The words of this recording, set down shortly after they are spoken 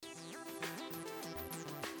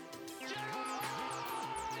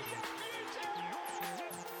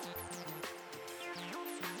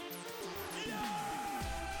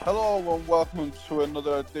Hello and welcome to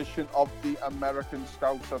another edition of the American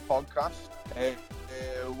Scouser podcast.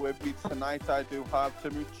 With me tonight I do have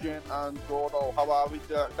Timuchin and Gordo. How are we,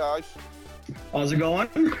 guys? How's it going?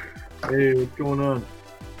 Hey, what's going on?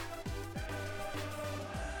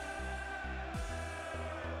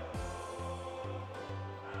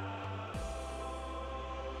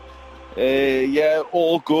 Yeah,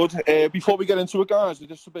 all good. Before we get into it, guys, there's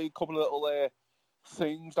just a couple of little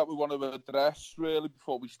things that we want to address, really,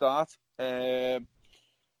 before we start. We're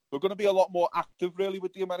going to be a lot more active, really,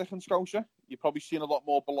 with the American Scouser. You've probably seen a lot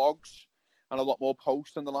more blogs and a lot more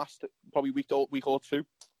posts in the last probably week or two.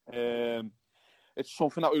 It's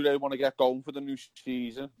something that we really want to get going for the new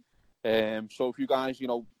season. So if you guys,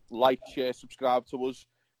 like, share, subscribe to us,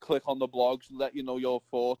 click on the blogs, let you know your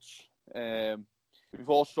thoughts. We've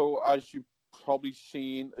also, as you've probably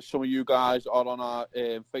seen, some of you guys are on our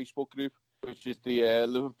Facebook group, which is the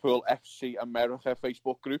Liverpool FC America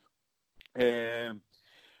Facebook group.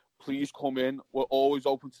 Please come in. We're always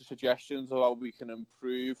open to suggestions of how we can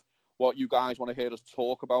improve, what you guys want to hear us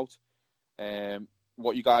talk about,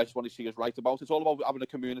 what you guys want to see us write about. It's all about having a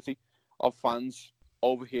community of fans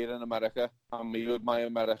over here in America, and me with my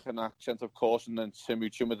American accent, of course, and then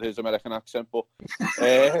Timuchin with his American accent. But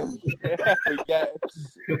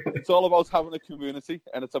it's all about having a community,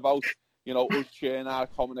 and it's about us sharing our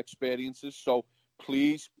common experiences. So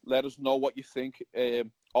please let us know what you think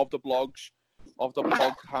of the blogs, of the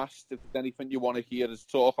podcast. If there's anything you want to hear us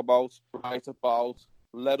talk about, write about,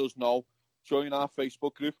 let us know. Join our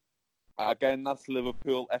Facebook group. Again, that's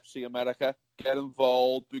Liverpool FC America. Get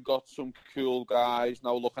involved. We've got some cool guys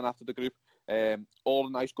now looking after the group. All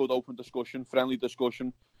a nice, good, open discussion, friendly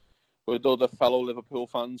discussion with other fellow Liverpool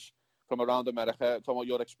fans from around America, talking about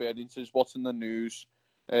your experiences, what's in the news,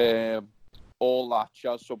 all that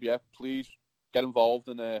jazz. So, yeah, please get involved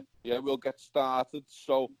and, we'll get started.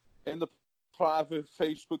 So, in the private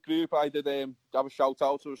Facebook group, I did have a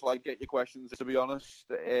shout-out. It was like, get your questions, to be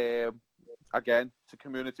honest. Again, it's a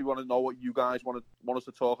community. We want to know what you guys want us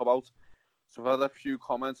to talk about. So I've had a few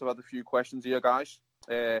comments. I've had a few questions here, guys.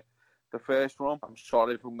 The first one, I'm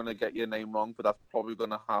sorry if I'm going to get your name wrong, but that's probably going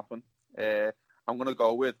to happen. I'm going to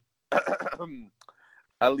go with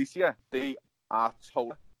Alicia de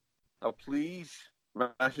Artola. Now, please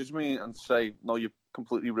message me and say, no, you've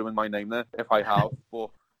completely ruined my name there, if I have. But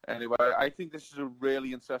anyway, I think this is a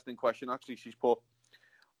really interesting question, actually. She's put,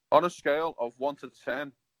 on a scale of 1 to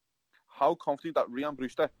 10, how confident that Ryan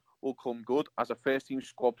Brewster will come good as a first-team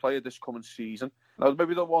squad player this coming season? Now,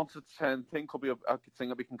 maybe the 1 to 10 thing could be a thing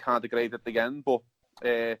that we can kind of grade at the end, but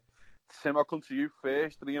Tim, I'll come to you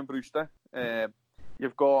first. Ryan Brewster,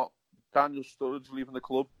 you've got Daniel Sturridge leaving the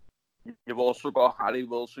club. You've also got Harry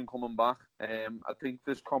Wilson coming back. I think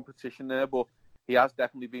there's competition there, but he has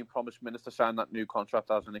definitely been promised minutes to sign that new contract,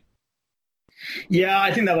 hasn't he? Yeah,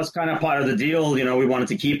 I think that was kind of part of the deal. We wanted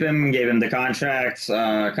to keep him, gave him the contract,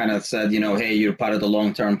 kind of said, hey, you're part of the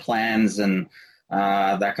long-term plans, and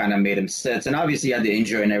that kind of made him sit. And obviously he had the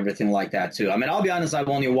injury and everything like that, too. I mean, I'll be honest, I've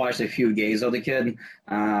only watched a few games of the kid.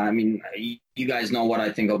 You guys know what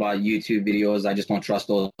I think about YouTube videos. I just don't trust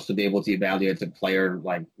those to be able to evaluate the player,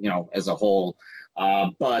 as a whole.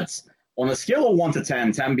 But on a scale of 1 to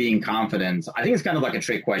 10, 10 being confident, I think it's kind of like a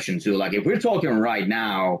trick question, too. Like, if we're talking right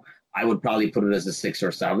now, I would probably put it as a 6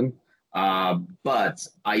 or 7. But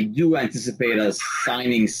I do anticipate us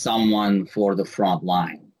signing someone for the front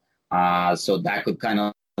line. So that could kind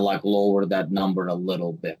of lower that number a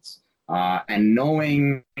little bit. And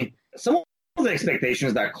knowing some of the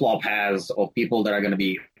expectations that Klopp has of people that are going to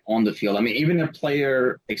be on the field. I mean, even a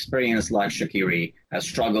player experienced like Shaqiri has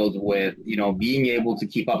struggled with, being able to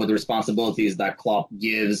keep up with the responsibilities that Klopp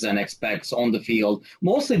gives and expects on the field,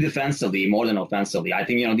 mostly defensively more than offensively. I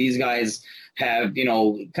think, these guys have,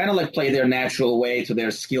 kind of play their natural way to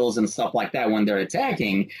their skills and stuff like that when they're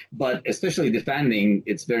attacking, but especially defending,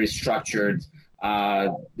 it's very structured.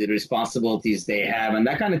 The responsibilities they have, and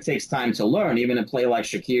that kind of takes time to learn. Even a play like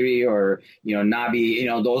Shaqiri or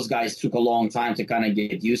Naby, those guys took a long time to kind of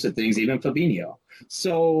get used to things. Even Fabinho.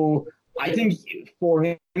 So I think for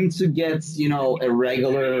him to get a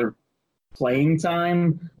regular playing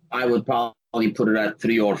time, I would probably put it at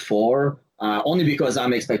 3 or 4. Only because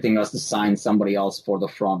I'm expecting us to sign somebody else for the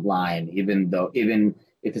front line, even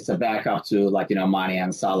if it's a backup to Mane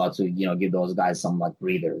and Salah to give those guys some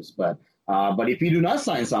breathers, but if you do not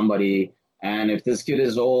sign somebody, and if this kid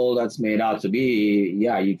is all that's made out to be,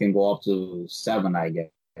 yeah, you can go up to 7, I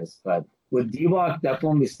guess. But with Divock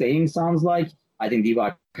definitely staying, sounds like, I think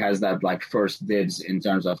Divock has that first dibs in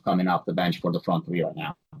terms of coming off the bench for the front 3 right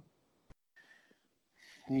now.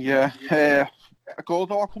 Yeah.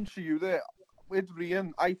 Gordo, I'll come to you there. with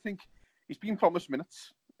Ryan, I think he's been promised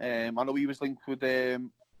minutes. I know he was linked with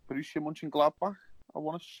Borussia Mönchengladbach, I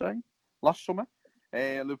want to say, last summer.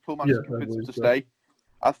 Liverpool managed to convince him to stay.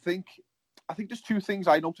 I think there's two things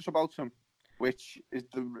I notice about him, which is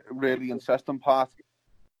the really interesting part.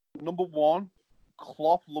 Number one,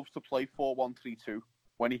 Klopp loves to play 4-1-3-2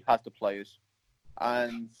 when he has the players.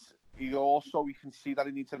 And you can see that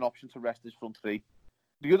he needs an option to rest his front three.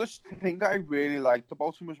 The other thing that I really liked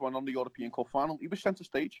about him was when on the European Cup final, he was centre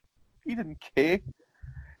stage. He didn't care.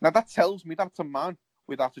 Now, that tells me that it's a man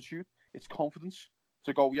with attitude. It's confidence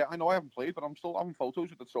to go, yeah, I know I haven't played, but I'm still having photos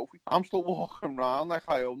with the trophy. I'm still walking around like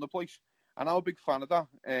I own the place. And I'm a big fan of that.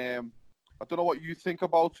 I don't know what you think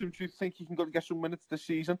about him. Do you think he can go and get some minutes this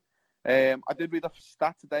season? I did read a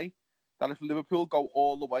stat today that if Liverpool go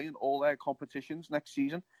all the way in all their competitions next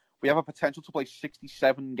season, we have a potential to play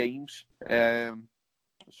 67 games.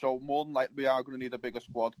 So more than likely, we are going to need a bigger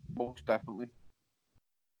squad, most definitely.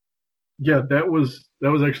 Yeah, that was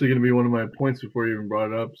actually going to be one of my points before you even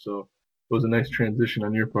brought it up. So it was a nice transition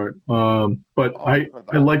on your part. But I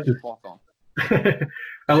like this.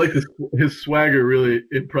 I like this. His swagger really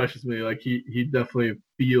impresses me. Like he definitely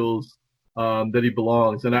feels that he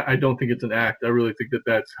belongs, and I don't think it's an act. I really think that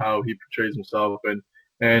that's how he portrays himself,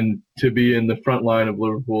 and to be in the front line of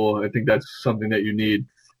Liverpool, I think that's something that you need.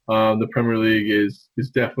 The Premier League is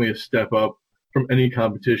definitely a step up from any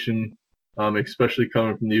competition, especially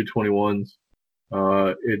coming from the U21s.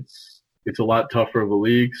 It's a lot tougher of a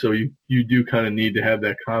league, so you do kind of need to have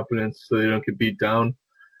that confidence so they don't get beat down.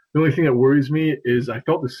 The only thing that worries me is I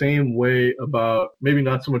felt the same way about, maybe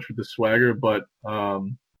not so much with the swagger, but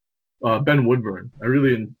Ben Woodburn.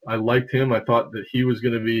 I liked him. I thought that he was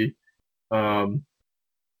going to be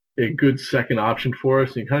a good second option for us.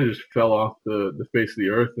 And he kind of just fell off the face of the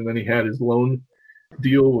earth. And then he had his loan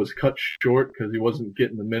deal was cut short because he wasn't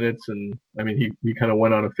getting the minutes. And I mean, he kind of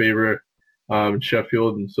went on a favor in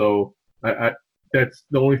Sheffield. And so I that's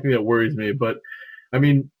the only thing that worries me. But I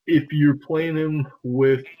mean, if you're playing him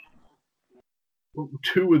with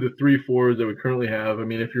two of the 3 forwards that we currently have, I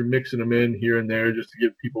mean, if you're mixing them in here and there just to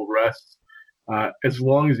give people rest, as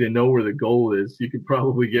long as they know where the goal is, you can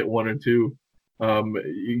probably get 1 or 2.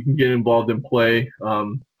 You can get involved in play.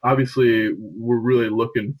 Obviously, we're really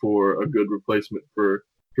looking for a good replacement for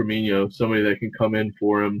Firmino, somebody that can come in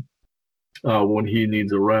for him when he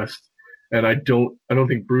needs a rest. And I don't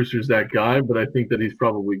think Brewster's that guy, but I think that he's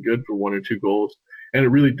probably good for 1 or 2 goals. And it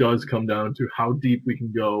really does come down to how deep we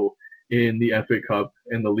can go in the FA Cup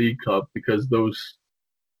and the League Cup, because those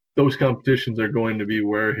competitions are going to be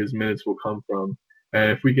where his minutes will come from.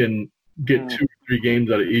 And if we can get 2 or 3 games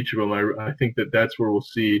out of each of them, I think that's where we'll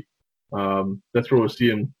see him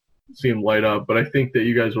light up. But I think that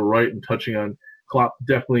you guys were right in touching on Klopp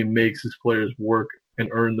definitely makes his players work and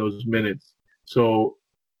earn those minutes. So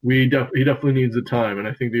he definitely needs the time. And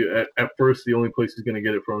I think at first the only place he's going to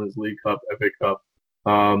get it from is League Cup, FA Cup.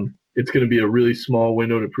 It's going to be a really small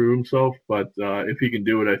window to prove himself, but if he can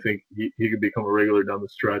do it, I think he could become a regular down the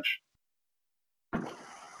stretch.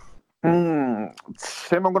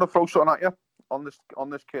 Tim, I'm going to throw something at you on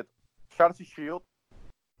this kid. Charity Shield.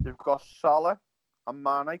 You've got Salah and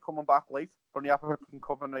Mane coming back late from the African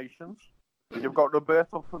Cup of Nations. You've got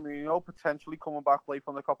Roberto Firmino potentially coming back late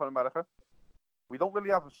from the Copa America. We don't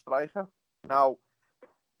really have a striker. Now,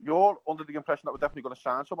 you're under the impression that we're definitely going to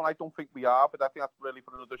sign someone. I don't think we are, but I think that's really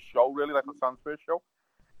for another show, really, like a transfer show.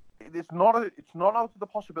 It's not out of the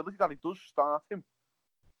possibility that he does start him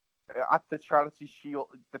at the Charity Shield,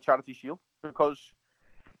 because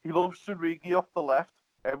he loves Origi off the left.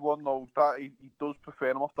 Everyone knows that. He does prefer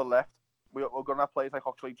him off the left. We're going to have players like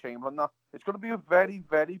Oxlade-Chamberlain now. It's going to be a very,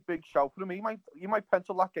 very big shout for him. He might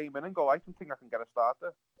pencil that game in and go, I don't think I can get a start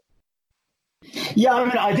there. Yeah, I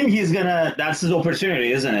mean, I think that's his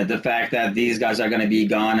opportunity, isn't it? The fact that these guys are going to be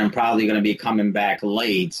gone and probably going to be coming back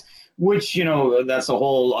late, which, that's a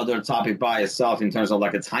whole other topic by itself in terms of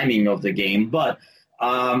like a timing of the game. But,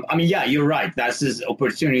 I mean, yeah, you're right. That's his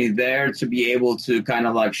opportunity there to be able to kind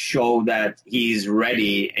of like show that he's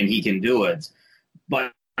ready and he can do it.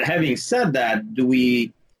 But having said that, do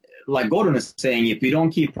we, like Gordon is saying, if we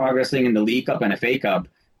don't keep progressing in the League Cup and FA Cup,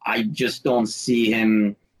 I just don't see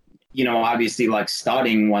him, obviously like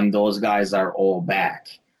starting when those guys are all back.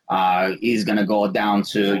 He's going to go down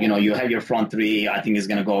to, you have your front three. I think he's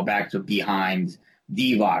going to go back to behind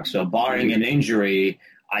Divock. So barring an injury,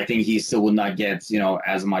 I think he still would not get,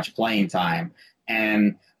 as much playing time.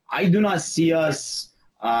 And I do not see us,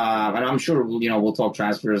 and I'm sure, we'll talk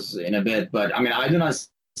transfers in a bit, but I mean, I do not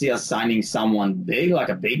see us signing someone big, like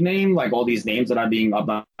a big name, like all these names that are being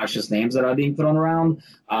obnoxious names that are being thrown around.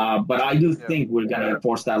 But I do think we're going to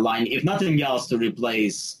force that line, if nothing else, to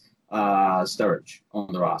replace Sturridge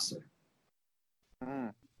on the roster.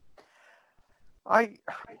 I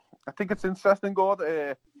think it's interesting, Gord.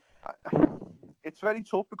 It's very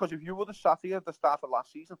tough because if you would have sat here at the start of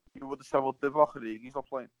last season, you would have said, well, Divock Origi's not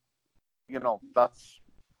playing. You know, that's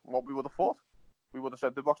what we would have thought. We would have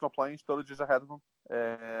said Divock's not playing, Sturridge is ahead of him.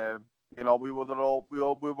 You know, we were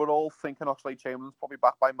all thinking Oxlade-Chamberlain's probably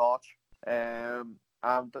back by March. And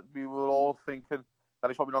we were all thinking that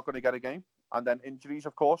he's probably not going to get a game. And then injuries,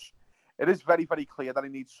 of course. It is very, very clear that he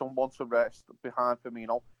needs someone to rest behind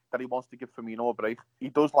Firmino, that he wants to give Firmino a break. He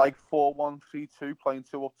does like 4-1-3-2, playing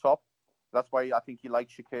two up top. That's why I think he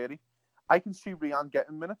likes Shaqiri. I can see Rian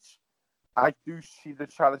getting minutes. I do see the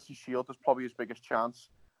Charity Shield as probably his biggest chance,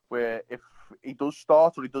 where if he does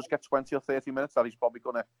start or he does get 20 or 30 minutes, that he's probably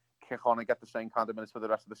going to kick on and get the same kind of minutes for the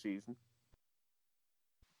rest of the season.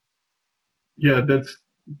 Yeah, that's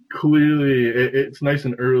clearly, it's nice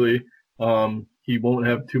and early. He won't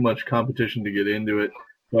have too much competition to get into it,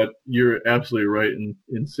 but you're absolutely right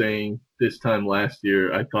in saying this time last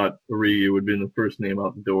year, I thought Origi would have been the first name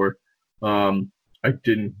out the door. I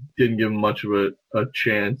didn't give him much of a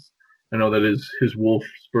chance. I know that his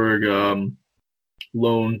Wolfsburg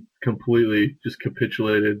loan completely just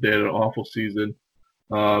capitulated. They had an awful season,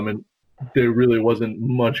 and there really wasn't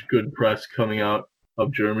much good press coming out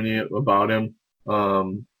of Germany about him.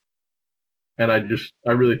 And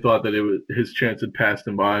I really thought that his chance had passed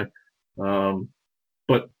him by.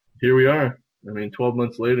 But here we are. I mean, 12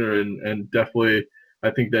 months later, and definitely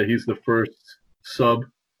I think that he's the first sub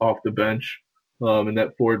off the bench in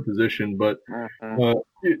that forward position. But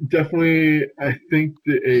definitely, I think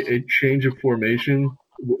that a change of formation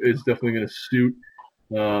is definitely going to suit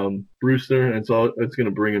Brewster, and it's going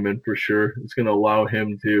to bring him in for sure. It's going to allow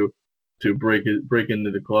him to break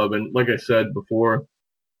into the club. And like I said before,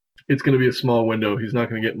 it's going to be a small window. He's not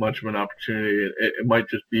going to get much of an opportunity. It might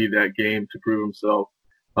just be that game to prove himself.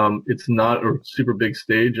 It's not a super big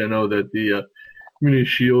stage. I know that the Community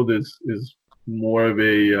Shield is more of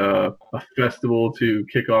a festival to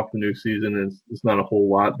kick off the new season, and it's not a whole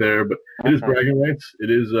lot there, but it is bragging rights.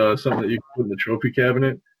 It is something that you can put in the trophy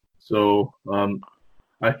cabinet. So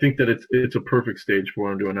I think that it's a perfect stage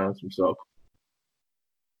for him to announce himself.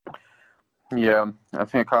 Yeah, I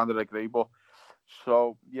think I kind of agree, but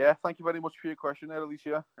so yeah, thank you very much for your question there,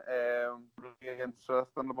 Alicia. Really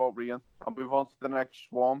interesting about Rian. I'll move on to the next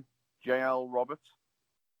one, JL Roberts.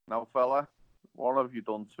 Now, fella, what have you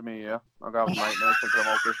done to me here? I've got nightmares thinking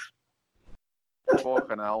about this.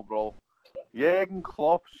 Fucking hell, bro. Jurgen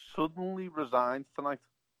Klopp suddenly resigns tonight.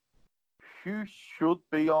 Who should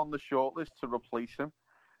be on the shortlist to replace him?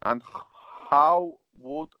 And how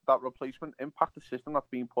would that replacement impact the system that's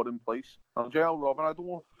been put in place? Now, JL Robin, I don't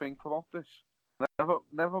want to think about this.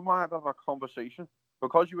 Never mind have a conversation.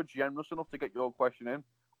 Because you were generous enough to get your question in,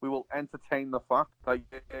 we will entertain the fact that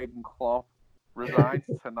Jurgen Klopp resigns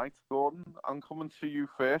tonight. Gordon, I'm coming to you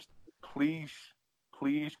first. Please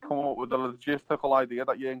come up with a logistical idea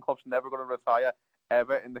that Jurgen Klopp's never going to retire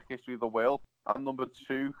ever in the history of the world. And number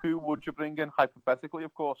two, who would you bring in, hypothetically,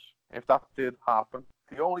 of course, if that did happen?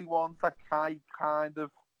 The only one that I've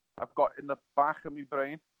got in the back of my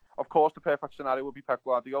brain, of course, the perfect scenario would be Pep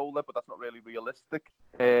Guardiola, but that's not really realistic.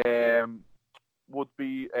 Would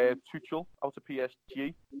be Tuchel out of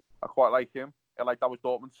PSG. I quite like him. That was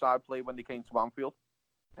Dortmund's side play when they came to Anfield.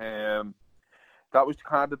 That was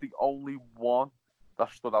kind of the only one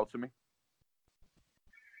that stood out to me.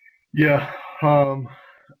 Yeah.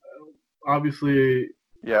 Obviously,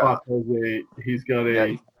 Klopp he's got a...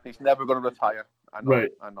 Yeah, he's never going to retire. I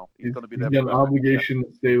know. He's going to be there. He's got an obligation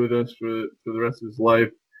to stay with us for the rest of his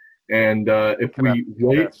life. And if we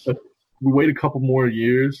wait a couple more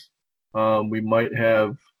years, we might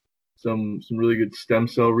have some really good stem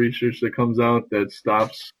cell research that comes out that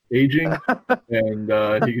stops aging,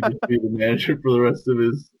 and he could just be the manager for the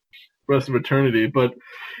rest of eternity. But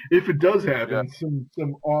if it does happen,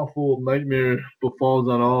 some awful nightmare befalls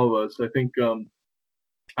on all of us. I think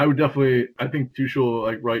I think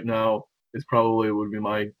Tuchel right now is probably would be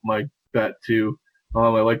my bet too. I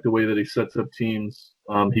like the way that he sets up teams.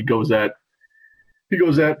 He goes at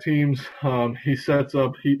teams. He sets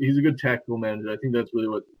up. He's a good tactical manager. I think that's really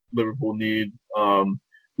what Liverpool need.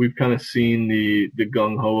 We've kind of seen the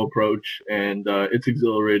gung ho approach, and it's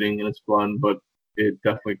exhilarating and it's fun, but it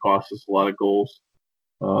definitely costs us a lot of goals.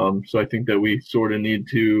 So I think that we sort of need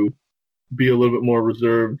to be a little bit more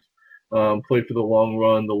reserved, play for the long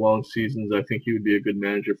run, the long seasons. I think he would be a good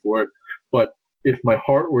manager for it. But if my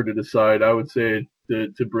heart were to decide, I would say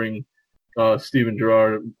to bring Steven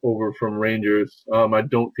Gerrard over from Rangers. I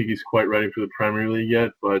don't think he's quite ready for the Premier League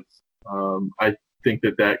yet, but I think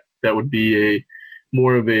that would be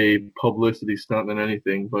more of a publicity stunt than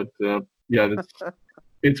anything. But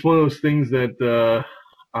it's one of those things that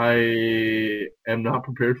I am not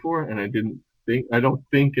prepared for, and I don't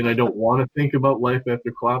think, and I don't want to think about life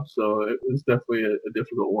after Klopp. So it was definitely a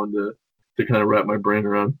difficult one to kind of wrap my brain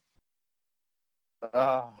around.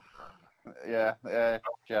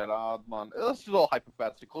 Gerrard, man. This is all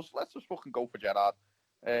hypothetical. So let's just fucking go for Gerrard.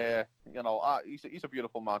 He's a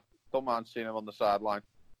beautiful man. Don't mind seeing him on the sideline.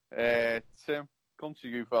 Tim, come to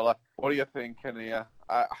you, fella. What are you thinking here?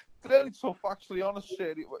 It's really tough, actually, on a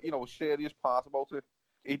serious part about it.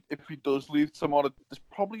 If he does leave tomorrow,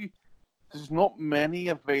 there's not many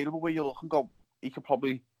available where you look and go, he could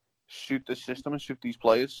probably suit the system and suit these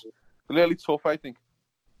players. Really tough, I think.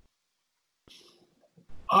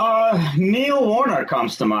 Neil Warnock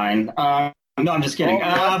comes to mind. No, I'm just kidding.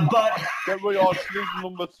 But get Roy Hodgson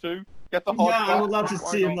number 2. Get the hot. Yeah, I would love to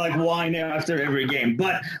see him like whine after every game.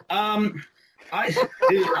 But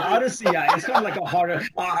honestly, it's kind of like a hard.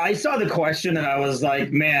 I saw the question and I was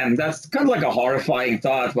like, man, that's kind of like a horrifying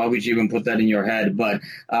thought. Why would you even put that in your head? But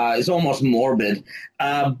it's almost morbid.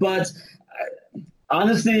 But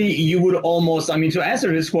honestly, you would almost. I mean, to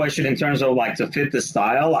answer this question in terms of like to fit the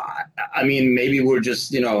style. I mean, maybe we're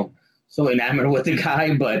just so enamored with the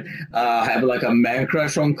guy, but have like a man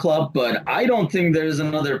crush on Klopp. But I don't think there's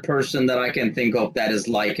another person that I can think of that is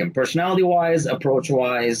like him, personality-wise,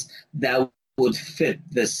 approach-wise, that would fit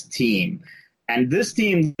this team. And this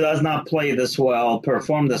team does not play this well,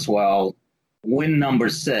 perform this well, win number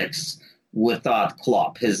 6 without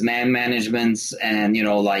Klopp. His man managements and,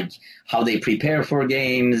 like how they prepare for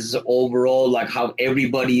games overall, like how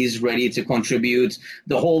everybody is ready to contribute,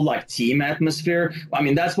 the whole like team atmosphere. I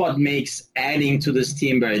mean, that's what makes adding to this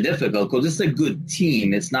team very difficult because it's a good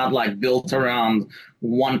team. It's not like built around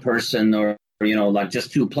one person or, like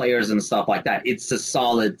just 2 players and stuff like that. It's a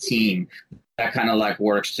solid team that kind of like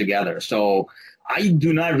works together. So I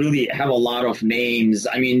do not really have a lot of names.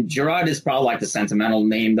 I mean, Gerrard is probably like the sentimental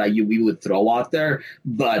name that we would throw out there,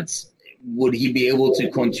 but would he be able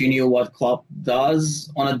to continue what Klopp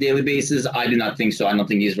does on a daily basis? I do not think so. I don't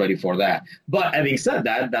think he's ready for that. But having said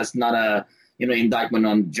that, that's not a indictment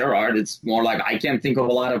on Gerrard. It's more like I can't think of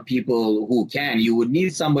a lot of people who can. You would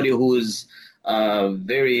need somebody who's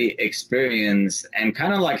very experienced and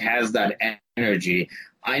kind of like has that energy.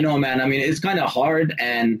 I know, man. I mean, it's kind of hard.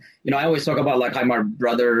 And, I always talk about like how my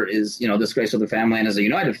brother is, disgrace of the family and is a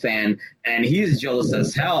United fan. And he's jealous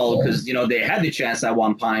as hell because, they had the chance at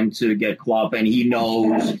one time to get Klopp. And he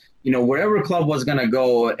knows, wherever Klopp was going to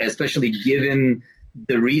go, especially given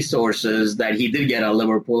the resources that he did get at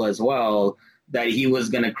Liverpool as well, that he was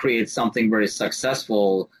going to create something very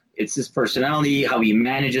successful. It's his personality, how he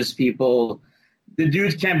manages people. The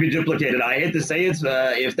dude can't be duplicated. I hate to say it.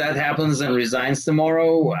 If that happens and resigns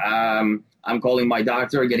tomorrow, I'm calling my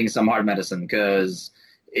doctor, getting some heart medicine because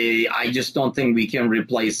I just don't think we can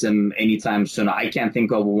replace him anytime soon. I can't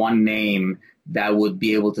think of one name that would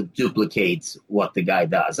be able to duplicate what the guy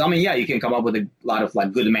does. I mean, yeah, you can come up with a lot of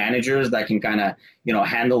like good managers that can kind of,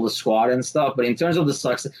 handle the squad and stuff. But in terms of the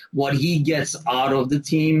success, what he gets out of the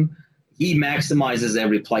team, he maximizes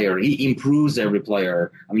every player. He improves every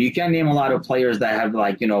player. I mean, you can't name a lot of players that have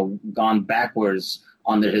gone backwards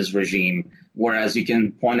under his regime, whereas you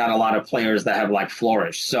can point out a lot of players that have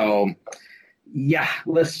flourished. So, yeah,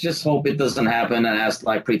 let's just hope it doesn't happen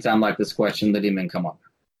and pretend like this question didn't even come up.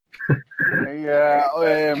 Yeah,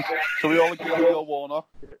 so we only get Neil Warnock.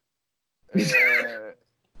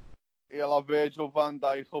 He'll have Virgil van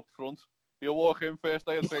Dijk up front. He'll walk in first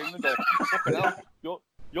day of training and go, fucking hell,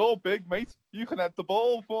 you're big, mate. You can head the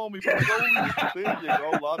ball for me. There you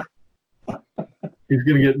go, lad. He's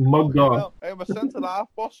going to get mugged off. Hey, I'm a centre-half,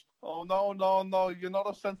 boss. Oh, no. You're not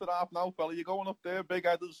a centre-half now, fella. You're going up there, big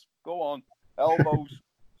headers. Go on. Elbows.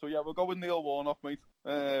 So, yeah, we'll go with Neil Warnock, mate.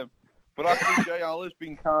 But actually, JL has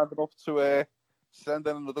been kind enough to send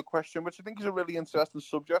in another question, which I think is a really interesting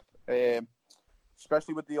subject,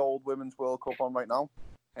 especially with the old Women's World Cup on right now.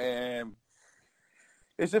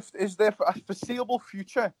 Is there a foreseeable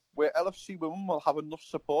future where LFC women will have enough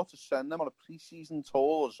support to send them on a pre-season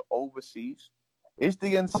tours overseas? Is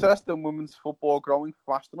the interest in women's football growing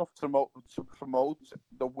fast enough to promote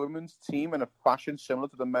the women's team in a fashion similar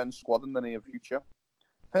to the men's squad in the near future?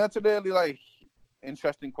 I think that's a really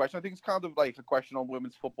interesting question. I think it's kind of like a question on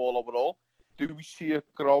women's football overall. Do we see it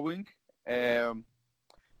growing? Tim,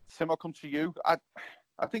 I'll come to you.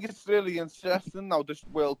 I think it's really interesting now, this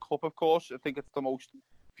World Cup, of course. I think it's the most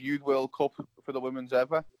viewed World Cup for the women's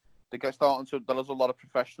ever. they get starting to. There's a lot of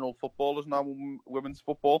professional footballers now in women's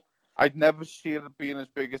football. I'd never see it being as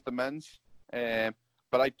big as the men's,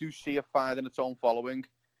 but I do see it finding its own following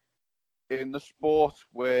in the sport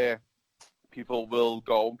where people will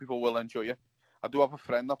go and people will enjoy it. I do have a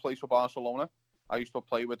friend that plays for Barcelona. I used to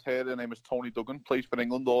play with her. Her name is Tony Duggan. Plays for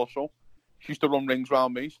England also. She used to run rings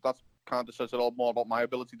around me, so that kind of says a lot more about my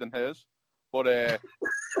ability than hers. But I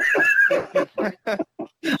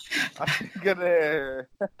think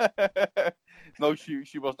no,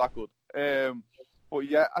 she was that good. But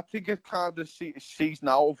yeah, I think it kind of sees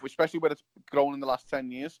now, especially when it's grown in the last 10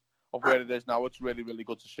 years, of where it is now. It's really, really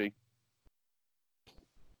good to see.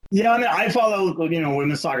 Yeah, I mean, I follow,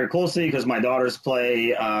 women's soccer closely because my daughters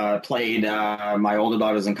played. My older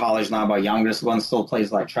daughter's in college now. My youngest one still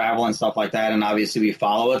plays like travel and stuff like that. And obviously we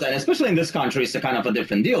follow it. And especially in this country, it's a kind of a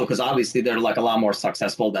different deal because obviously they're like a lot more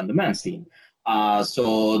successful than the men's team.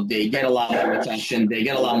 So they get a lot more attention. They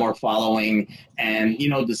get a lot more following. And,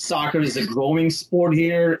 the soccer is a growing sport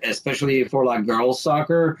here, especially for like girls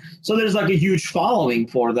soccer. So there's like a huge following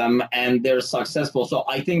for them and they're successful. So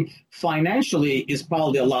I think financially is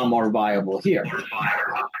probably a lot more viable here.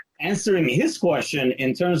 Answering his question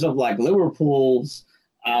in terms of like Liverpool's,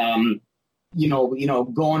 going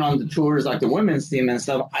on the tours like the women's team and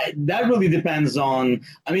stuff, that really depends on,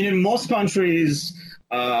 in most countries,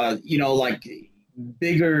 like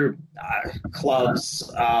bigger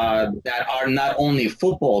clubs that are not only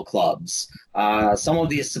football clubs. Some of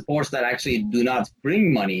these sports that actually do not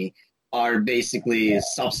bring money are basically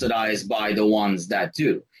subsidized by the ones that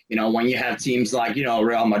do. When you have teams like,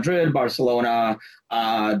 Real Madrid, Barcelona,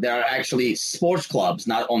 they're actually sports clubs,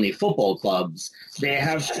 not only football clubs. They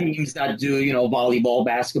have teams that do, volleyball,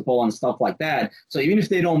 basketball, and stuff like that. So even if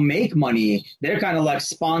they don't make money, they're kind of like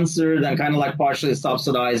sponsored and kind of like partially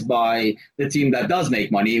subsidized by the team that does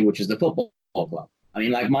make money, which is the football club.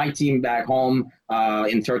 Like my team back home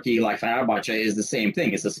in Turkey, like Fenerbahce, is the same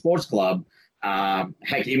thing. It's a sports club.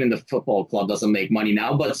 Heck, even the football club doesn't make money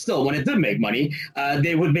now, but still, when it did make money,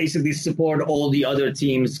 they would basically support all the other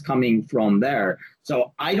teams coming from there.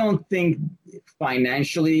 So I don't think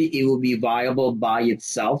financially it will be viable by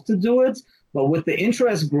itself to do it, but with the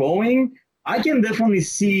interest growing, I can definitely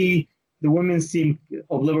see the women's team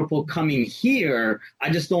of Liverpool coming here.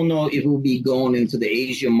 I just don't know if it will be going into the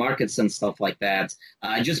Asian markets and stuff like that,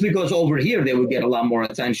 just because over here they would get a lot more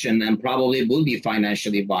attention and probably will be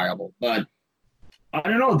financially viable. But I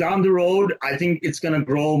don't know, down the road, I think it's going to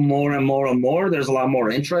grow more and more and more. There's a lot more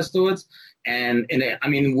interest to it. And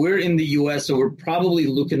we're in the U.S., so we're probably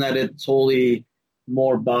looking at it totally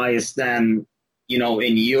more biased than,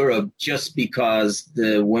 in Europe, just because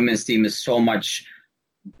the women's team is so much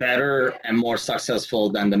better and more successful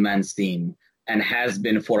than the men's team and has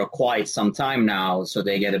been for quite some time now, so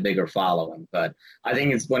they get a bigger following. But I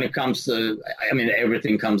think it's when it comes to,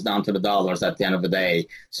 everything comes down to the dollars at the end of the day.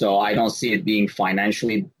 So I don't see it being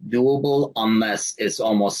financially doable unless it's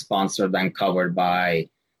almost sponsored and covered by,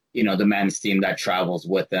 the men's team that travels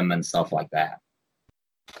with them and stuff like that.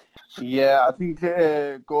 Yeah, I think,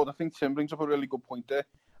 I think Tim brings up a really good point there.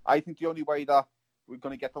 I think the only way that we're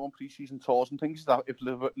going to get them on pre-season tours and things is that if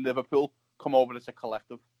Liverpool come over as a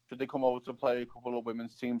collective. Should they come over to play a couple of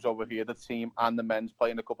women's teams over here, the team and the men's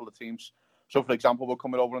playing a couple of teams. So, for example, we're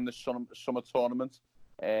coming over in the summer tournament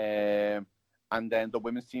and then the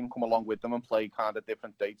women's team come along with them and play kind of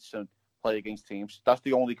different dates and play against teams. That's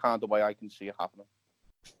the only kind of way I can see it happening.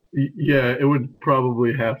 Yeah, it would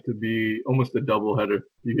probably have to be almost a doubleheader.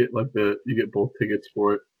 You get both tickets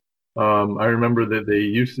for it. I remember that they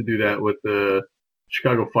used to do that with the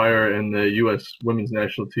Chicago Fire, and the U.S. women's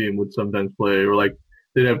national team would sometimes play, or like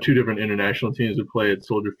they'd have two different international teams would play at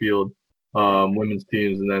Soldier Field, women's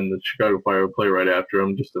teams, and then the Chicago Fire would play right after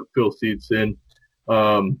them just to fill seats in.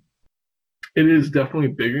 It is definitely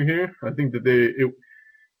bigger here. I think that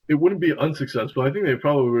it wouldn't be unsuccessful. I think they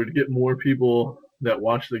probably would get more people that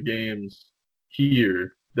watch the games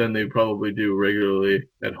here than they probably do regularly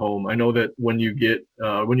at home. I know that when you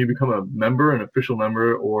become a member, an official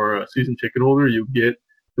member or a season ticket holder, you get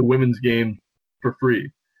the women's game for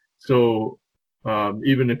free. So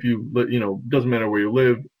even if doesn't matter where you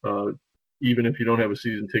live, even if you don't have a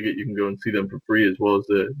season ticket, you can go and see them for free, as well as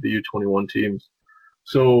the U21 teams.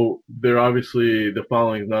 So they're obviously, the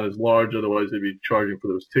following is not as large, otherwise they'd be charging for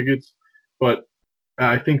those tickets. But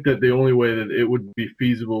I think that the only way that it would be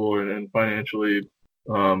feasible and financially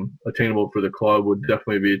attainable for the club would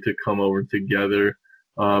definitely be to come over together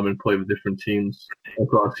and play with different teams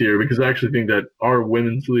across here, because I actually think that our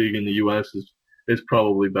women's league in the U.S. is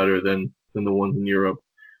probably better than the ones in Europe.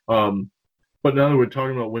 But now that we're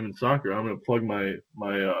talking about women's soccer, I'm going to plug my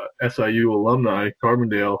SIU alumni,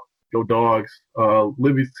 Carbondale. Go Dogs.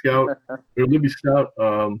 Libby Scout,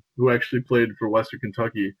 who actually played for Western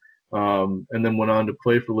Kentucky, and then went on to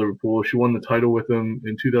play for Liverpool. She won the title with them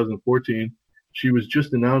in 2014. She was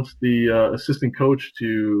just announced the assistant coach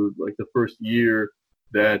to like the first year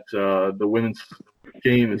that the women's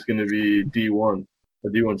game is going to be D1, a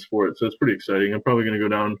D1 sport. So it's pretty exciting. I'm probably going to go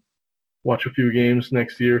down, watch a few games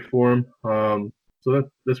next year for them. So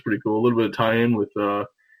that's pretty cool. A little bit of tie-in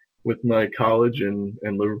with my college and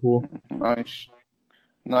Liverpool. Nice,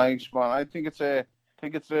 man. I think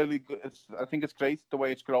it's really good. I think it's great the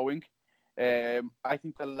way it's growing. I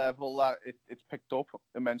think the level that it's picked up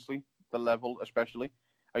immensely. The level, especially.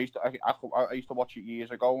 I used to watch it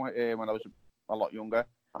years ago when I was a lot younger,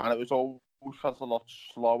 and it was always felt a lot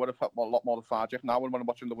slower. It felt a lot more lethargic. Now when I'm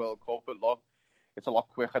watching the World Cup, it's a lot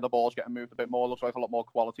quicker. The ball's getting moved a bit more. Looks like a lot more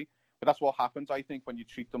quality. But that's what happens, I think, when you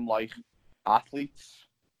treat them like athletes,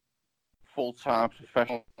 full-time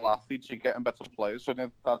professional athletes. You're getting better players. So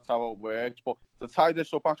that's how it works. But to tie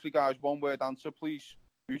this up, actually, guys, one-word answer, please.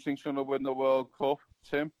 Who think's going to win the World Cup?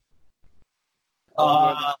 Tim?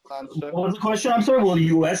 What was the question? I'm sorry. Will the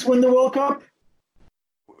U.S. win the World Cup?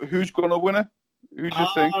 Who's going to win it? Who do you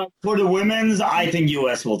think? For the women's, I think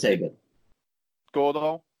U.S. will take it.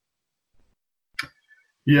 Gordo?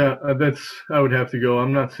 Yeah, I would have to go.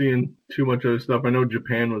 I'm not seeing too much other stuff. I know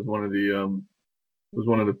Japan was one of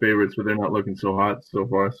the favorites, but they're not looking so hot so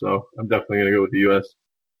far. So I'm definitely going to go with the U.S.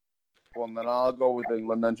 Well, then I'll go with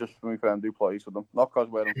England then, just for my friend who plays for them. Not because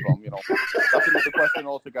where I'm from, you know. That's another question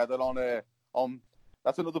altogether on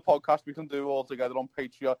that's another podcast we can do all together on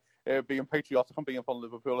Patreon. Being patriotic and being from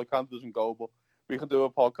Liverpool, I can't doesn't go, but we can do a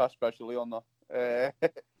podcast especially on that.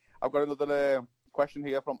 I've got another question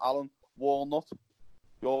here from Alan Walnut.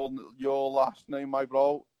 Your last name, my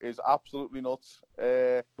bro, is absolutely nuts.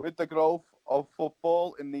 With the growth of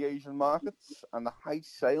football in the Asian markets and the high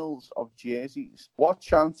sales of jerseys, what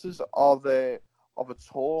chances are there of a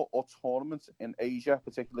tour or tournament in Asia,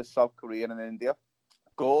 particularly South Korea and India?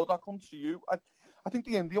 Gord, I come to you. I think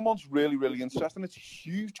the Indian one's really, really interesting. It's a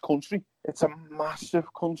huge country. It's a massive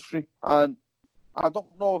country. And I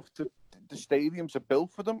don't know if the stadiums are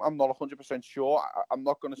built for them. I'm not 100% sure. I'm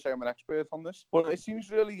not going to say I'm an expert on this. But it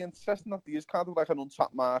seems really interesting that there is kind of like an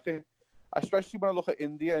untapped market, especially when I look at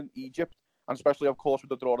India and Egypt, and especially, of course, with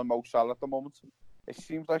the draw of Mo Salah at the moment. It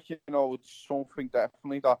seems like, it's something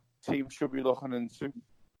definitely that teams should be looking into.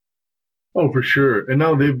 Oh, for sure. And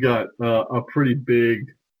now they've got a pretty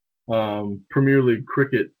big Premier League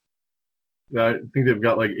cricket. I think they've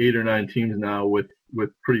got like 8 or 9 teams now with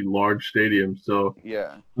pretty large stadiums. So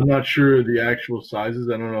yeah, I'm not sure the actual sizes.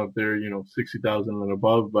 I don't know if they're 60,000 and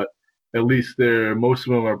above, but at least most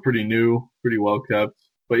of them are pretty new, pretty well kept.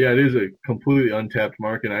 But yeah, it is a completely untapped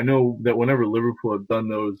market. I know that whenever Liverpool have done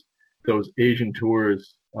those Asian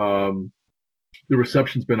tours, the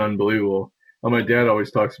reception's been unbelievable. My dad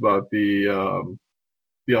always talks about the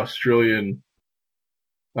Australian.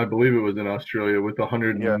 I believe it was in Australia with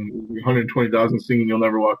 120,000 singing "You'll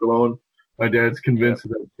Never Walk Alone." My dad's convinced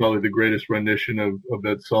that it's probably the greatest rendition of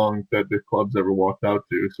that song that the club's ever walked out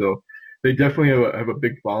to. So they definitely have a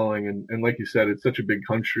big following. And like you said, it's such a big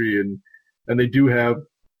country. And they do have,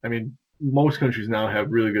 I mean, most countries now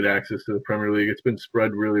have really good access to the Premier League. It's been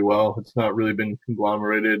spread really well. It's not really been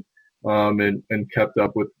conglomerated and kept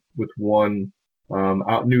up with one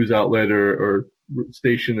news outlet or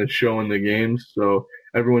station that's showing the games. So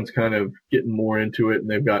everyone's kind of getting more into it, and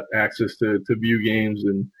they've got access to view games.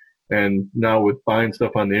 And now with buying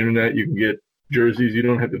stuff on the internet, you can get jerseys. You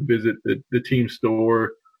don't have to visit the team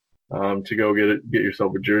store to go get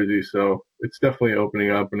yourself a jersey. So it's definitely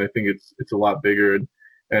opening up, and I think it's a lot bigger.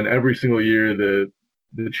 And every single year, the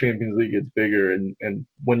Champions League gets bigger. And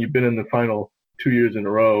when you've been in the final 2 years in a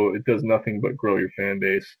row, it does nothing but grow your fan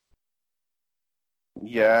base.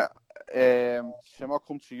 Yeah. Sim, I'll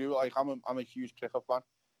come to you. Like, I'm a huge cricket fan.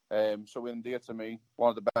 So India, to me, one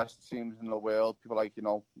of the best teams in the world. People like,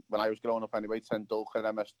 when I was growing up anyway, Tendulkar,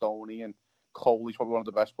 MS Dhoni, and Kohli's probably one of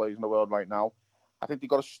the best players in the world right now. I think they've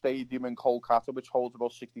got a stadium in Kolkata which holds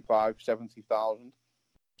about 65,000-70,000.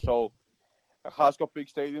 So it has got big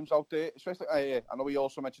stadiums out there. Especially, I know we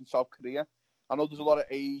also mentioned South Korea. I know there's a lot of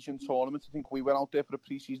Asian tournaments. I think we went out there for a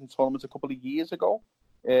pre-season tournament a couple of years ago.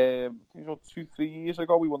 I think it was 2-3 years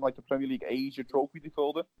ago. We won like the Premier League Asia Trophy, they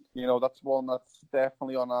called it. That's one that's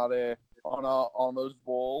definitely on our honours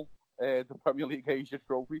wall, the Premier League Asia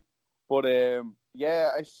Trophy. But it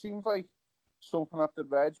seems like something at the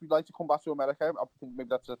Reds. We'd like to come back to America. I think maybe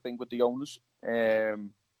that's the thing with the owners.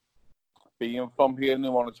 Being from here, and they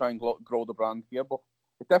want to try and grow the brand here. But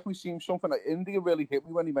it definitely seems something like India really hit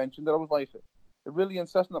me when he mentioned it. I was like, really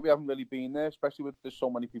interesting that we haven't really been there, especially with there's so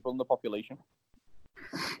many people in the population.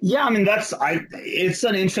 Yeah, I mean it's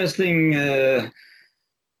an interesting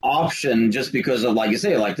option just because of, like you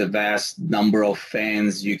say, like the vast number of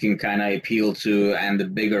fans you can kind of appeal to and the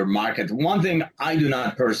bigger market. One thing I do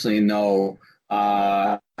not personally know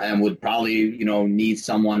and would probably, need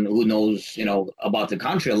someone who knows, about the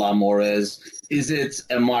country a lot more is it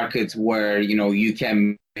a market where, you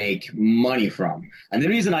can make money from? And the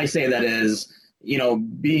reason I say that is,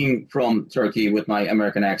 being from Turkey with my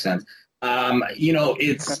American accent,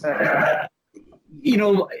 it's,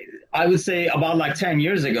 I would say about like 10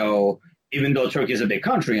 years ago, even though Turkey is a big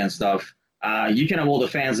country and stuff, you can have all the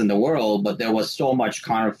fans in the world, but there was so much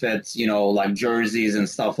counterfeits, like jerseys and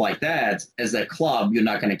stuff like that. As a club, you're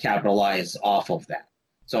not going to capitalize off of that.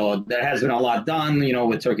 So there has been a lot done,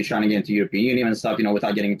 with Turkey trying to get into European Union and stuff,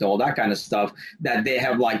 without getting into all that kind of stuff, that they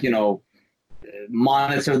have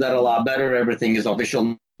monitored that a lot better. Everything is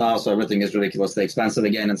official now, so everything is ridiculously expensive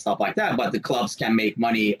again and stuff like that. But the clubs can make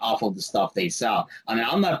money off of the stuff they sell. I mean,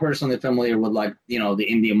 I'm not personally familiar with the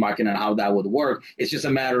Indian market and how that would work. It's just a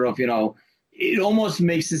matter of, it almost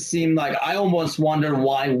makes it seem like I almost wonder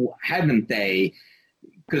why haven't they?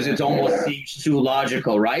 Because it almost seems too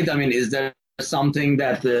logical, right? I mean, is there something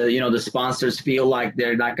that the sponsors feel like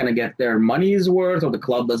they're not going to get their money's worth, or the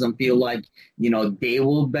club doesn't feel like they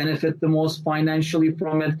will benefit the most financially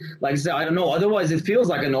from it? Like I said, I don't know. Otherwise, it feels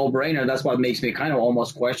like a no-brainer. That's what makes me kind of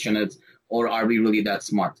almost question it. Or are we really that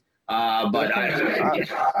smart? But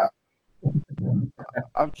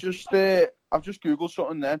I've just googled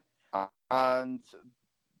something then, and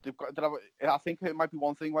they've got. I think it might be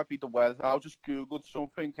one thing, might be the weather. I just googled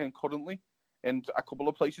something, and currently, in a couple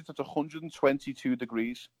of places, it's 122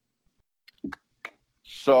 degrees.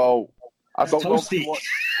 So I don't know. If you want,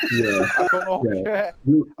 I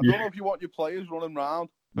don't know if you want your players running around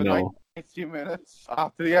for 90 minutes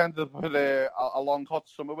after the end of a long hot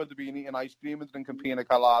summer where they've been eating ice cream and drinking pina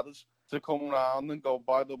coladas to come around and go,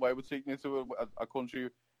 by the way, we're taking you to a country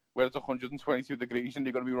where it's 122 degrees and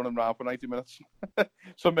you're going to be running around for 90 minutes.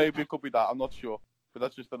 So maybe it could be that. I'm not sure, but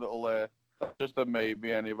that's just a little, that's just a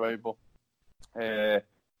maybe anyway. But I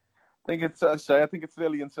think it's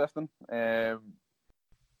really interesting.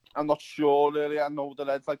 I'm not sure really. I know the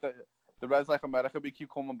Reds like America. We keep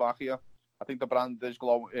coming back here. I think the brand is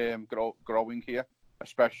growing here,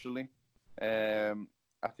 especially.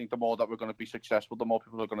 I think the more that we're going to be successful, the more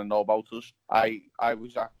people are going to know about us. I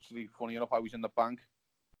was actually, funny enough, I was in the bank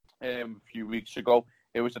a few weeks ago.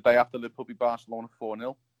 It was the day after Liverpool beat Barcelona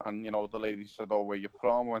 4-0, and the lady said, "Oh, where you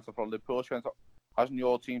from?" I went from Liverpool. She went, "Hasn't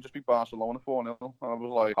your team just beat Barcelona 4-0?" And I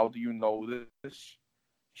was like, "How do you know this?"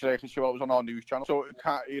 She said, "It was on our news channel." So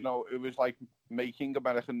it was like making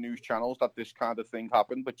American news channels that this kind of thing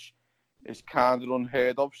happened, which is kind of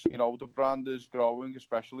unheard of. The brand is growing,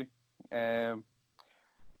 especially.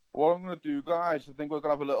 What I'm going to do, guys, I think we're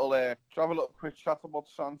going to have a little quick chat about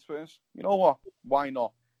the transfers. You know what? Why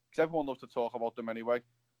not? Because everyone loves to talk about them anyway.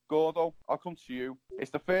 Gordo, I'll come to you.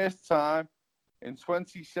 It's the first time in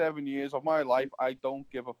 27 years of my life I don't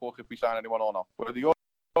give a fuck if we sign anyone or not. We're the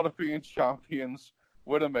European champions.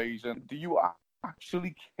 We're amazing. Do you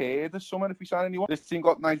actually care this summer if we sign anyone? This team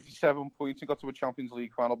got 97 points and got to a Champions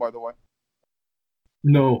League final, by the way.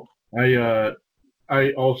 No,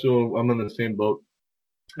 I also, I'm on the same boat.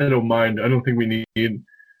 I don't mind. I don't think we need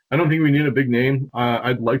a big name.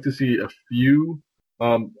 I'd like to see a few.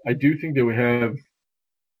 I do think that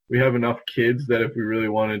we have enough kids that if we really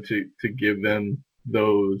wanted to give them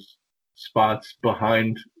those spots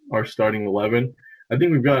behind our starting 11, I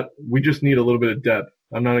think we just need a little bit of depth.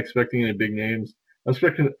 I'm not expecting any big names. I'm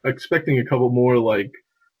expecting a couple more like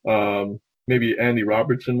maybe Andy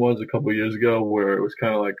Robertson was a couple of years ago, where it was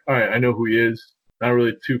kind of like, all right, I know who he is. Not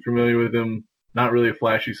really too familiar with him. Not really a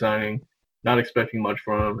flashy signing. Not expecting much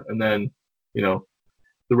from him. And then, the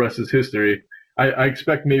rest is history. I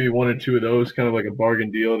expect maybe one or two of those, kind of like a bargain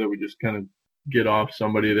deal that we just kind of get off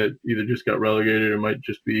somebody that either just got relegated or might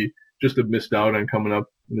just have missed out on coming up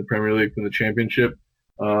in the Premier League from the Championship.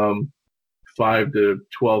 $5,000 to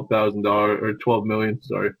 $12,000 or $12 million.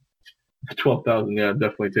 Sorry, 12,000. Yeah,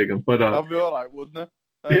 definitely take them. But that'd be all right, wouldn't it?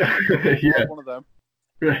 Yeah, yeah. One of them.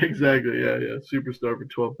 Right, exactly. Yeah. Superstar for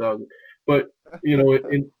 12,000. But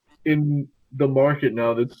in the market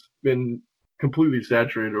now, that's been completely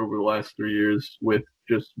saturated over the last 3 years with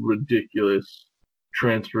just ridiculous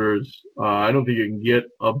transfers. I don't think you can get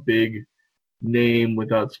a big name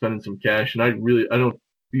without spending some cash, and I don't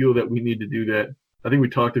feel that we need to do that. I think we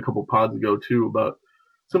talked a couple pods ago too about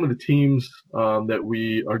some of the teams that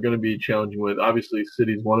we are going to be challenging with. Obviously,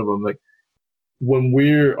 City's one of them. Like, when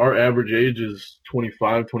our average age is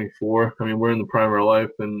 25, 24, I mean, we're in the prime of our life,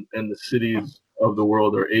 and the cities of the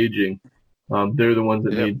world are aging. They're the ones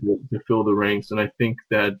that need to fill the ranks, and I think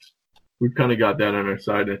that we've kind of got that on our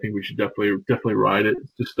side. And I think we should definitely ride it.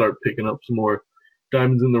 Just start picking up some more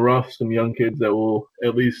diamonds in the rough, some young kids that will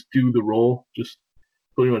at least do the role, just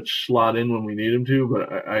pretty much slot in when we need them to.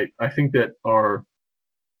 But I think that our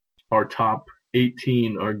top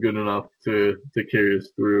 18 are good enough to carry us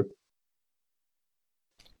through.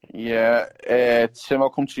 Yeah, Tim, I'll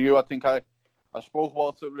come to you. I think I spoke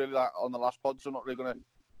about it really on the last pod, so I'm not really going to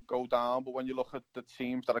go down. But when you look at the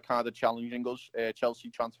teams that are kind of challenging us, Chelsea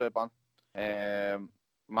transfer ban,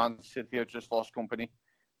 Man City have just lost company.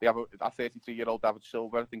 They have a 33-year-old David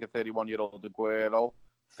Silva, I think a 31-year-old Aguero,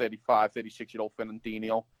 35, 36-year-old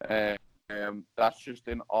Fernandinho. That's just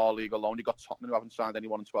in our league alone. You've got Tottenham who haven't signed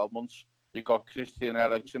anyone in 12 months. You've got Christian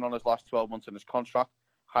Eriksen on his last 12 months in his contract.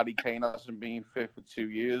 Harry Kane hasn't been fit for 2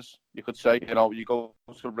 years, you could say. You know, you go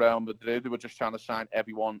to Real Madrid, who were just trying to sign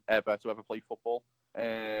everyone ever to ever play football.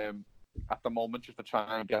 At the moment, just to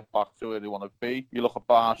try and get back to where they want to be. You look at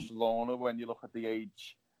Barcelona, when you look at the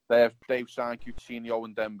age, they've signed Coutinho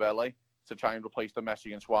and Dembele to try and replace the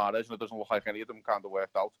Messi and Suarez, and it doesn't look like any of them kind of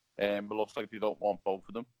worked out. It looks like they don't want both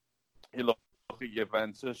of them. You look at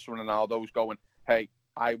Juventus, Ronaldo's going, hey,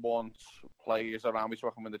 I want players around me so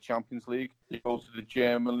I can win the Champions League. You go to the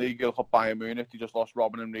German league, you look at Bayern Munich, they just lost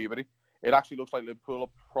Robin and Ribery. It actually looks like Liverpool are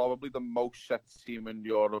probably the most set team in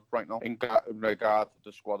Europe right now in regard to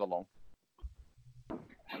the squad alone.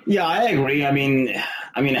 Yeah, I agree. I mean,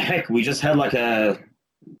 heck, we just had like a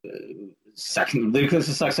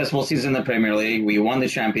successful season in the Premier League. We won the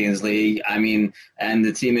Champions League. I mean, and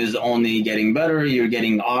the team is only getting better. You're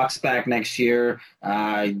getting Ox back next year.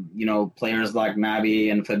 Players like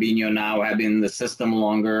Naby and Fabinho now have been in the system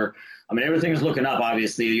longer. I mean, everything is looking up,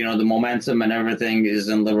 obviously. The momentum and everything is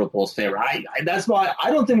in Liverpool's favor. That's why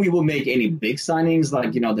I don't think we will make any big signings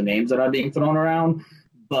like, the names that are being thrown around.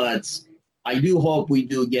 But I do hope we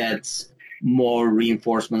do get more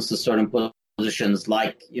reinforcements to certain positions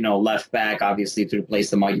like, left back, obviously, to replace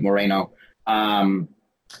the Mike Moreno. And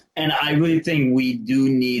I really think we do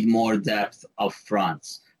need more depth up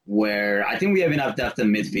front, where I think we have enough depth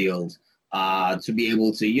in midfield to be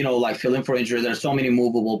able to, fill in for injury. There's so many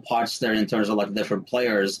movable parts there in terms of, different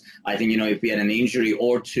players. I think, if we had an injury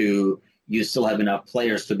or two, you still have enough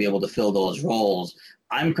players to be able to fill those roles.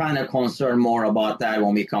 I'm kind of concerned more about that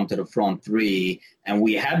when we come to the front three. And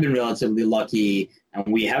we have been relatively lucky, and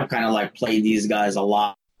we have kind of played these guys a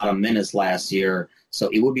lot of minutes last year. So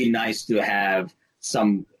it would be nice to have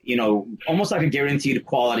some, almost like a guaranteed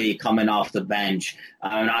quality coming off the bench.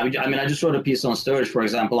 I just wrote a piece on Sturridge, for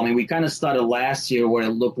example. I mean, we kind of started last year where it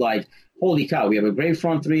looked like, holy cow, we have a great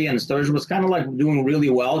front three, and Sturridge was kind of doing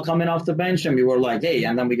really well coming off the bench, and we were like, hey,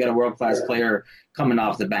 and then we got a world-class player coming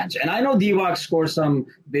off the bench. And I know Divock scored some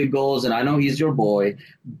big goals, and I know he's your boy,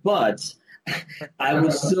 but I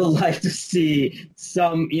would still like to see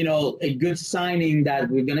some, a good signing that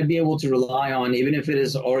we're going to be able to rely on, even if it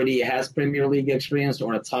is already has Premier League experience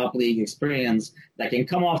or a top league experience, that can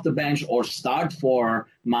come off the bench or start for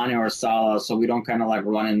Mane or Salah, so we don't kind of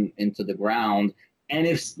run into the ground. And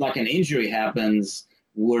if an injury happens,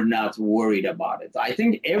 we're not worried about it. I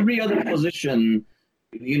think every other position,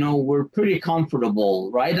 we're pretty comfortable,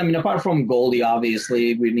 right? I mean, apart from goalie,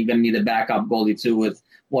 obviously, we're going to need a backup goalie too, with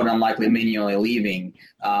more than likely Mignolet leaving.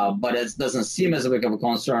 But it doesn't seem as big of a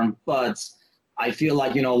concern. But I feel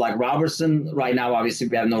like Robertson right now, obviously,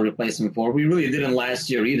 we have no replacement for. We really didn't last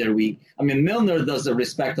year either. Milner does a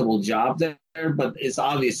respectable job there, but it's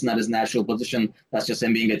obvious not his natural position. That's just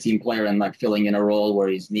him being a team player and filling in a role where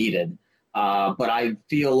he's needed. But I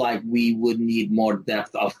feel like we would need more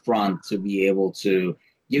depth up front to be able to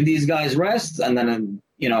give these guys rest, and then,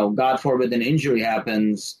 God forbid an injury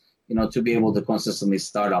happens, to be able to consistently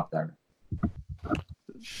start up there.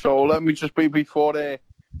 So let me just before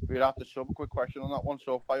we wrap this up, a quick question on that one.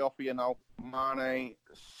 So if I offer you now Mane,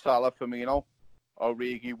 Salah, Firmino,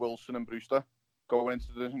 Origi, Wilson and Brewster going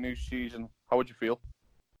into the new season, how would you feel?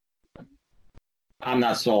 I'm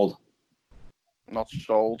not sold. Not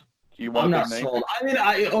sold. I'm not sold. I mean,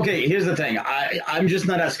 okay, here's the thing. I'm just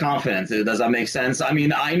not as confident. Does that make sense? I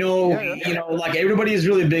mean, I know, everybody is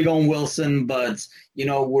really big on Wilson, but,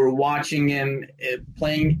 we're watching him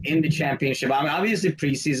playing in the championship. I mean, obviously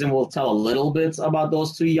preseason will tell a little bit about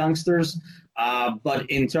those two youngsters. But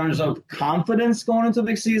in terms of confidence going into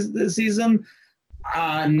the season,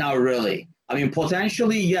 not really. I mean,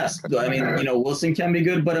 potentially, yes. I mean, Wilson can be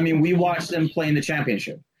good, but I mean, we watched them play in the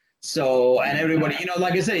championship. So, and everybody,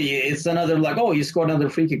 like I say, it's another like, oh, you scored another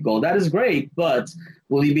free kick goal. That is great, but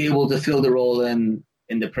will he be able to fill the role in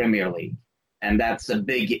the Premier League? And that's a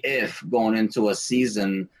big if going into a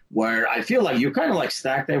season where I feel like you're kind of like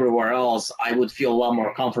stacked everywhere else. I would feel a lot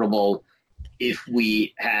more comfortable if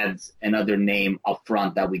we had another name up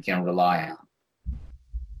front that we can rely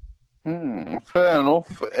on. Fair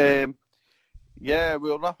enough. Yeah,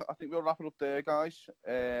 I think we'll wrap it up there, guys.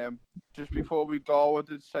 Just before we go, I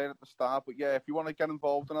did say it at the start, but yeah, if you want to get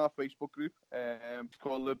involved in our Facebook group, it's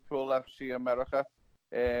called Liverpool FC America.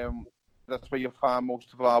 That's where you'll find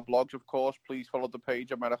most of our blogs, of course. Please follow the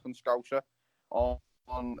page American Scouser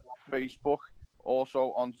on Facebook,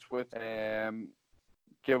 also on Twitter.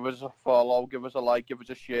 Give us a follow, give us a like, give us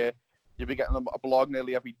a share. You'll be getting a blog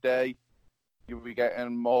nearly every day. You'll be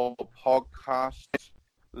getting more podcasts.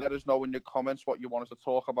 Let us know in your comments what you want us to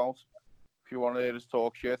talk about. If you want to hear us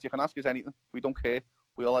talk shit, you can ask us anything. We don't care.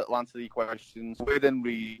 We'll answer the questions within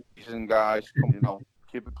reason, guys.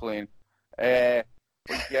 Keep it clean. But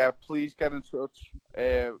yeah, please get in touch.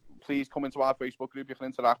 Please come into our Facebook group. You can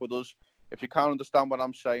interact with us. If you can't understand what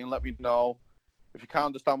I'm saying, let me know. If you can't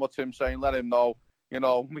understand what Tim's saying, let him know.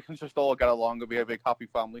 We can just all get along and be a big happy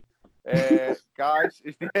family. Guys,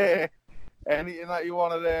 is there anything that you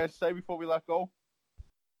want to say before we let go?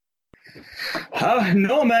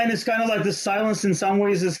 No, man. It's kind of like the silence in some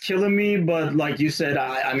ways is killing me. But like you said,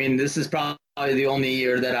 I mean, this is probably the only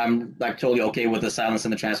year that I'm like totally okay with the silence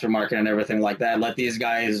in the transfer market and everything like that. Let these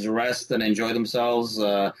guys rest and enjoy themselves.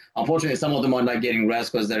 Unfortunately, some of them are not getting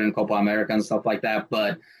rest because they're in Copa America and stuff like that.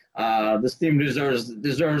 But this team deserves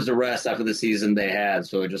the rest after the season they had.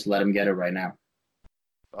 So just let them get it right now.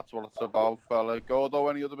 That's what it's about, fella. Gordo,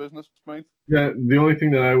 any other business, mate? Yeah, the only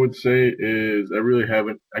thing that I would say is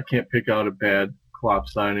I can't pick out a bad Klopp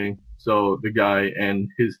signing. So the guy and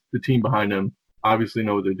the team behind him obviously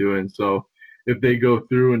know what they're doing. So if they go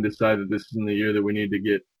through and decide that this isn't the year that we need to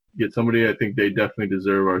get somebody, I think they definitely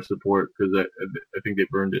deserve our support because I think they've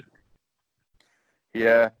earned it.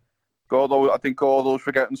 Yeah. Gordo, I think Gordo's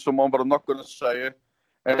forgetting someone, but I'm not going to say it.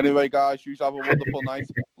 Anyway, guys, you have a wonderful night.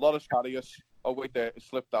 A lot of Scarius. Oh, wait there. It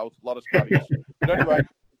slipped out. A lot of Scarius. But anyway,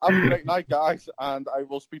 have a great night, guys, and I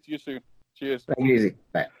will speak to you soon. Cheers. Take it easy.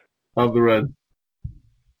 Bye. Have the red.